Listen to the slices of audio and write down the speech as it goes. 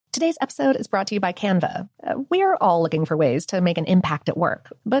Today's episode is brought to you by Canva. We're all looking for ways to make an impact at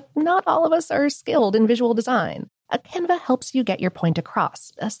work, but not all of us are skilled in visual design. Canva helps you get your point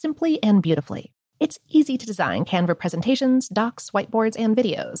across, simply and beautifully. It's easy to design Canva presentations, docs, whiteboards, and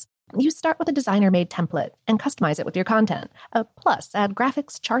videos. You start with a designer-made template and customize it with your content. Plus, add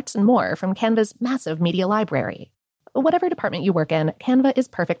graphics, charts, and more from Canva's massive media library. Whatever department you work in, Canva is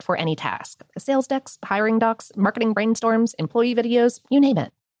perfect for any task. Sales decks, hiring docs, marketing brainstorms, employee videos, you name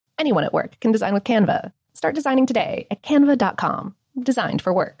it. Anyone at work can design with Canva. Start designing today at canva.com. Designed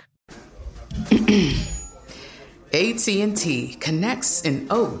for work. AT&T connects an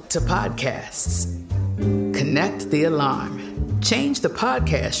ode to podcasts. Connect the alarm. Change the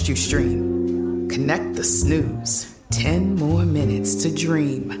podcast you stream. Connect the snooze. 10 more minutes to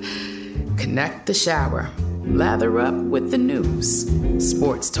dream. Connect the shower. Lather up with the news.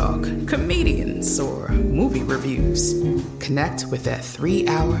 Sports talk, comedians, or movie reviews. Connect with that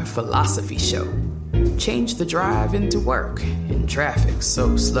 3-hour philosophy show. Change the drive into work in traffic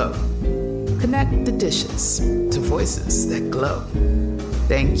so slow. Connect the dishes to voices that glow.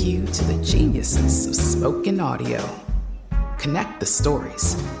 Thank you to the geniuses of spoken audio. Connect the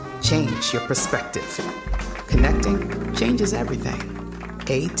stories. Change your perspective. Connecting changes everything.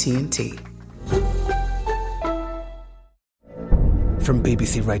 AT&T. From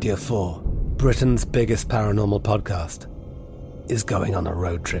BBC Radio 4, Britain's biggest paranormal podcast is going on a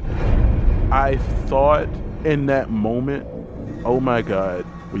road trip. I thought in that moment, oh my God,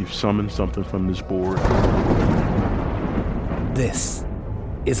 we've summoned something from this board. This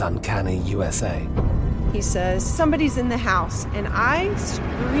is Uncanny USA. He says, somebody's in the house, and I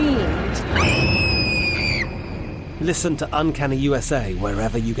screamed. Listen to Uncanny USA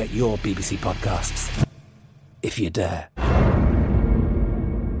wherever you get your BBC podcasts, if you dare.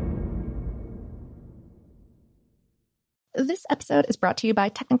 This episode is brought to you by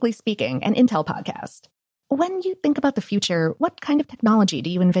Technically Speaking, an Intel podcast. When you think about the future, what kind of technology do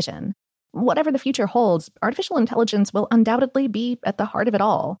you envision? Whatever the future holds, artificial intelligence will undoubtedly be at the heart of it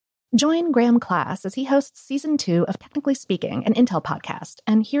all. Join Graham Class as he hosts Season 2 of Technically Speaking, an Intel podcast,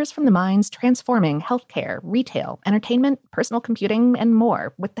 and hears from the minds transforming healthcare, retail, entertainment, personal computing, and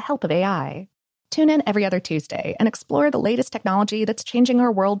more with the help of AI. Tune in every other Tuesday and explore the latest technology that's changing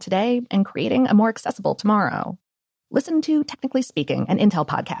our world today and creating a more accessible tomorrow. Listen to Technically Speaking, an Intel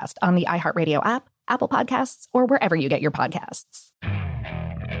podcast on the iHeartRadio app, Apple Podcasts, or wherever you get your podcasts.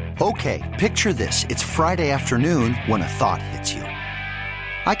 Okay, picture this. It's Friday afternoon when a thought hits you.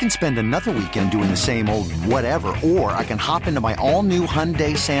 I can spend another weekend doing the same old whatever, or I can hop into my all-new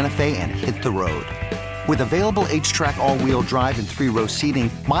Hyundai Santa Fe and hit the road. With available H-Track all-wheel drive and 3-row seating,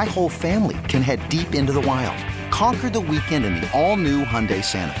 my whole family can head deep into the wild. Conquer the weekend in the all-new Hyundai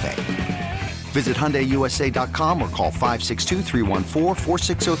Santa Fe. Visit HyundaiUSA.com or call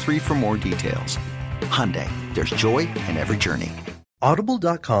 562-314-4603 for more details. Hyundai, there's joy in every journey.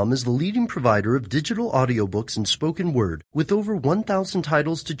 Audible.com is the leading provider of digital audiobooks and spoken word. With over 1,000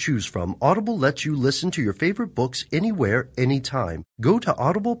 titles to choose from, Audible lets you listen to your favorite books anywhere, anytime. Go to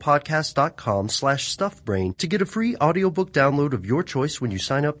audiblepodcast.com/stuffbrain to get a free audiobook download of your choice when you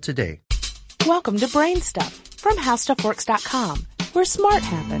sign up today. Welcome to Brain Stuff from HowStuffWorks.com, where smart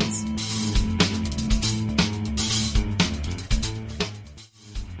happens.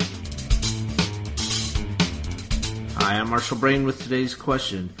 Hi, I'm Marshall Brain with today's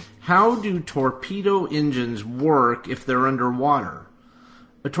question. How do torpedo engines work if they're underwater?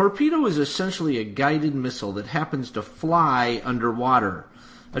 A torpedo is essentially a guided missile that happens to fly underwater.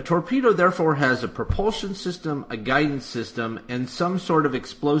 A torpedo therefore has a propulsion system, a guidance system, and some sort of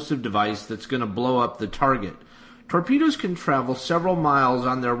explosive device that's going to blow up the target. Torpedoes can travel several miles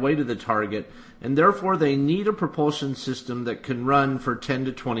on their way to the target, and therefore they need a propulsion system that can run for 10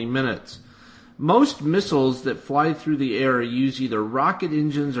 to 20 minutes. Most missiles that fly through the air use either rocket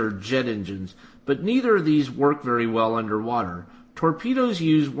engines or jet engines, but neither of these work very well underwater. Torpedoes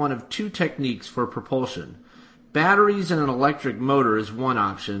use one of two techniques for propulsion. Batteries and an electric motor is one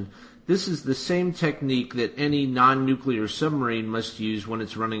option. This is the same technique that any non-nuclear submarine must use when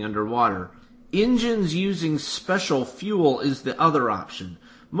it's running underwater. Engines using special fuel is the other option.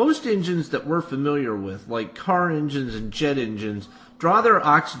 Most engines that we're familiar with, like car engines and jet engines, draw their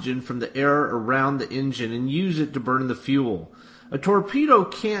oxygen from the air around the engine and use it to burn the fuel. A torpedo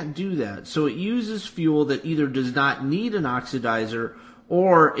can't do that, so it uses fuel that either does not need an oxidizer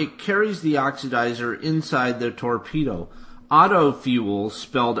or it carries the oxidizer inside the torpedo. Otto fuel,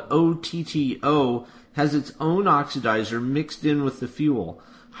 spelled OTTO, has its own oxidizer mixed in with the fuel.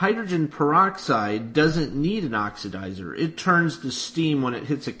 Hydrogen peroxide doesn't need an oxidizer. It turns to steam when it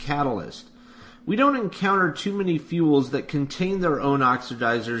hits a catalyst. We don't encounter too many fuels that contain their own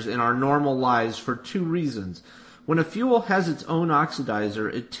oxidizers in our normal lives for two reasons. When a fuel has its own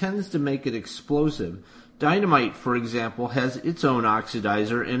oxidizer, it tends to make it explosive. Dynamite, for example, has its own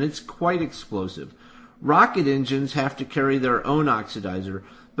oxidizer, and it's quite explosive. Rocket engines have to carry their own oxidizer,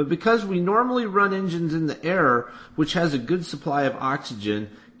 but because we normally run engines in the air, which has a good supply of oxygen,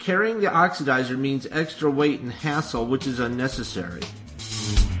 carrying the oxidizer means extra weight and hassle, which is unnecessary.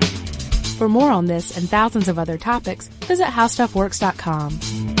 For more on this and thousands of other topics, visit HowStuffWorks.com.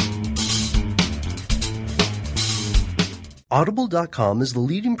 Audible.com is the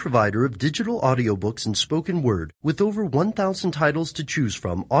leading provider of digital audiobooks and spoken word. With over 1,000 titles to choose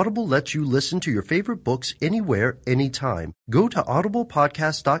from, Audible lets you listen to your favorite books anywhere, anytime. Go to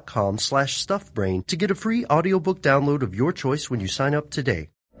audiblepodcast.com/stuffbrain to get a free audiobook download of your choice when you sign up today.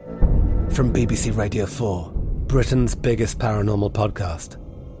 From BBC Radio 4, Britain's biggest paranormal podcast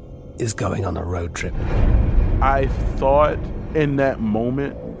is going on a road trip. I thought in that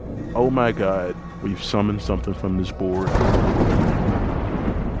moment, oh my God, we've summoned something from this board.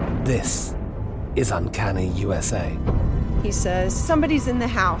 This is Uncanny USA. He says, somebody's in the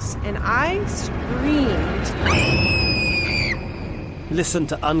house, and I screamed. Listen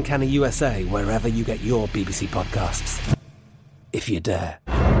to Uncanny USA wherever you get your BBC podcasts, if you dare.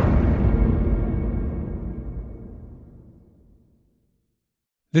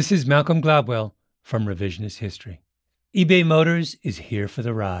 This is Malcolm Gladwell from Revisionist History. eBay Motors is here for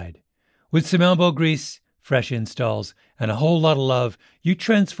the ride. With some elbow grease, fresh installs, and a whole lot of love, you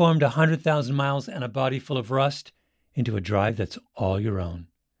transformed 100,000 miles and a body full of rust into a drive that's all your own.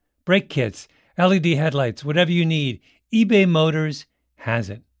 Brake kits, LED headlights, whatever you need, eBay Motors has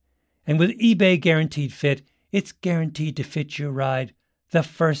it. And with eBay Guaranteed Fit, it's guaranteed to fit your ride the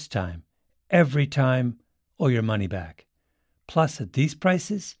first time, every time, or your money back. Plus, at these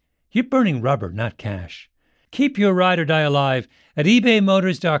prices, you're burning rubber, not cash. Keep your ride or die alive at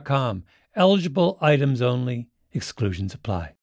ebaymotors.com. Eligible items only. Exclusions apply.